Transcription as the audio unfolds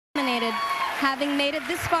nominated. Having made it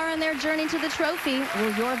this far on their journey to the trophy,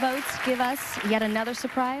 will your votes give us yet another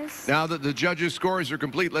surprise? Now that the judges' scores are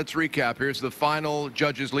complete, let's recap. Here's the final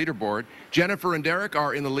judges' leaderboard. Jennifer and Derek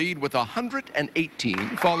are in the lead with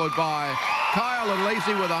 118, followed by Kyle and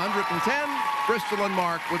Lacey with 110, Bristol and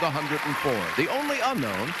Mark with 104. The only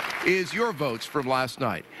unknown is your votes from last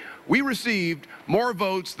night. We received more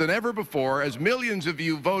votes than ever before as millions of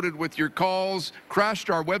you voted with your calls,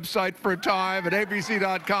 crashed our website for a time at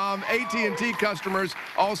abc.com. AT&T customers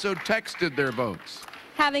also texted their votes.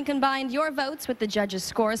 Having combined your votes with the judges'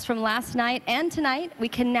 scores from last night and tonight, we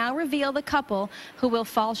can now reveal the couple who will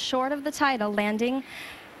fall short of the title, landing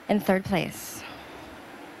in third place.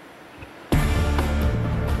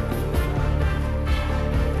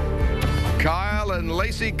 Kyle and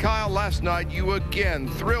Lacey. Kyle, last night you again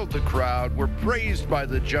thrilled the crowd, were praised by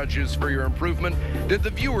the judges for your improvement. Did the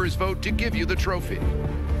viewers vote to give you the trophy?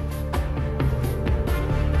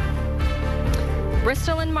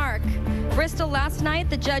 Bristol and Mark. Bristol, last night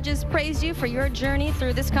the judges praised you for your journey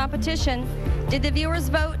through this competition. Did the viewers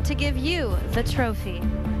vote to give you the trophy?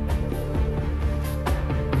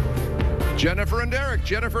 Jennifer and Derek.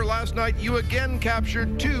 Jennifer, last night you again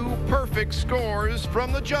captured 2 perfect scores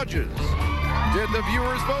from the judges. Did the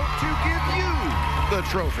viewers vote to give you the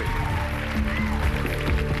trophy?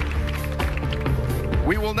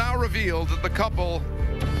 We will now reveal that the couple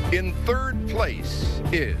in third place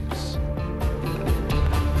is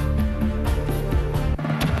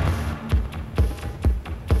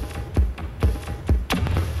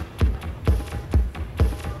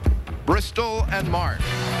Bristol and Mark.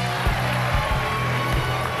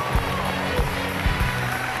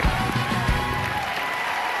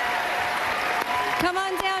 Come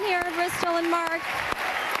on down here, Bristol and Mark.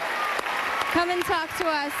 Come and talk to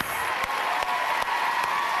us.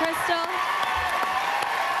 Bristol.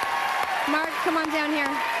 Mark, come on down here.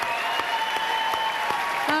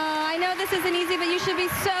 I know this isn't easy, but you should be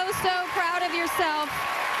so proud of yourself.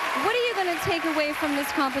 What are you going to take away from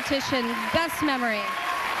this competition? Best memory?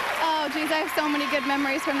 Oh, geez, I have so many good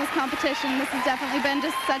memories from this competition. This has definitely been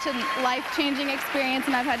just such a life-changing experience,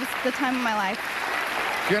 and I've had just the time of my life.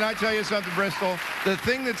 Can I tell you something, Bristol? The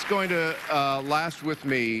thing that's going to last with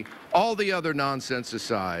me, all the other nonsense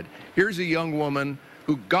aside, here's a young woman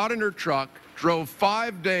who got in her truck, drove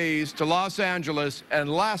 5 days to Los Angeles, and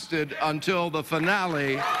lasted until the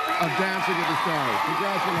finale of Dancing with the Stars.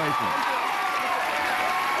 Congratulations.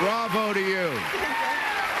 Bravo to you.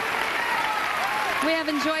 We have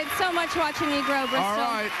enjoyed so much watching you grow, Bristol. All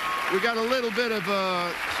right. We got a little bit of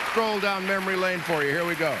a stroll down memory lane for you. Here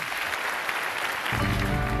we go.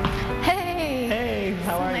 Hey,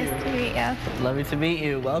 how are you? Nice to meet you. Lovely to meet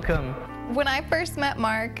you. Welcome. When I first met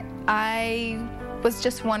Mark, I was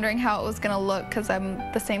just wondering how it was going to look because I'm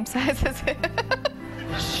the same size as him.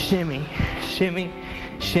 Shimmy, shimmy,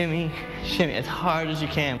 shimmy, shimmy. As hard as you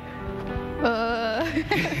can.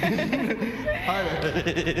 Harder.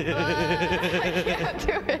 I can't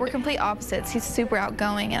do it. We're complete opposites. He's super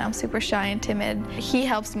outgoing and I'm super shy and timid. He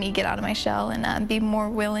helps me get out of my shell and be more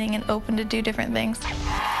willing and open to do different things.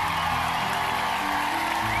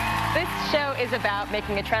 This show is about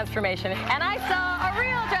making a transformation, and I saw a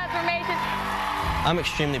real transformation. I'm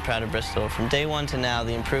extremely proud of Bristol. From day one to now,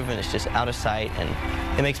 the improvement is just out of sight, and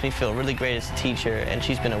it makes me feel really great as a teacher, and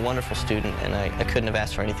she's been a wonderful student, and I couldn't have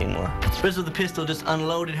asked for anything more. Bristol the Pistol just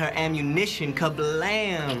unloaded her ammunition,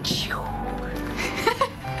 kablam!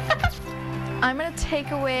 I'm going to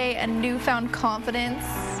take away a newfound confidence,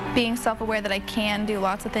 being self-aware that I can do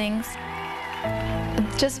lots of things. I'm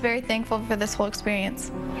just very thankful for this whole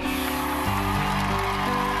experience.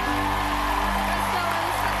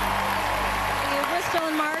 Bristol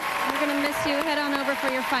and Mark, we're going to miss you. Head on over for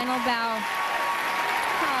your final bow.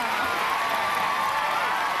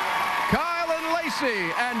 Kyle and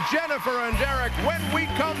Lacey and Jennifer and Derek, when we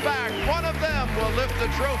come back, one of them will lift the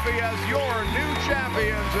trophy as your new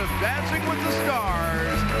champions of Dancing with the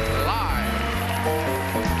Stars live.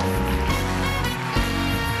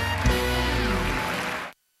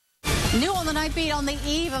 New on the Night Beat on the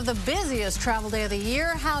eve of the busiest travel day of the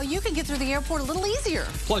year, how you can get through the airport a little easier.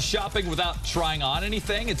 Plus shopping without trying on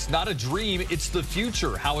anything. It's not a dream, it's the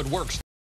future. How it works.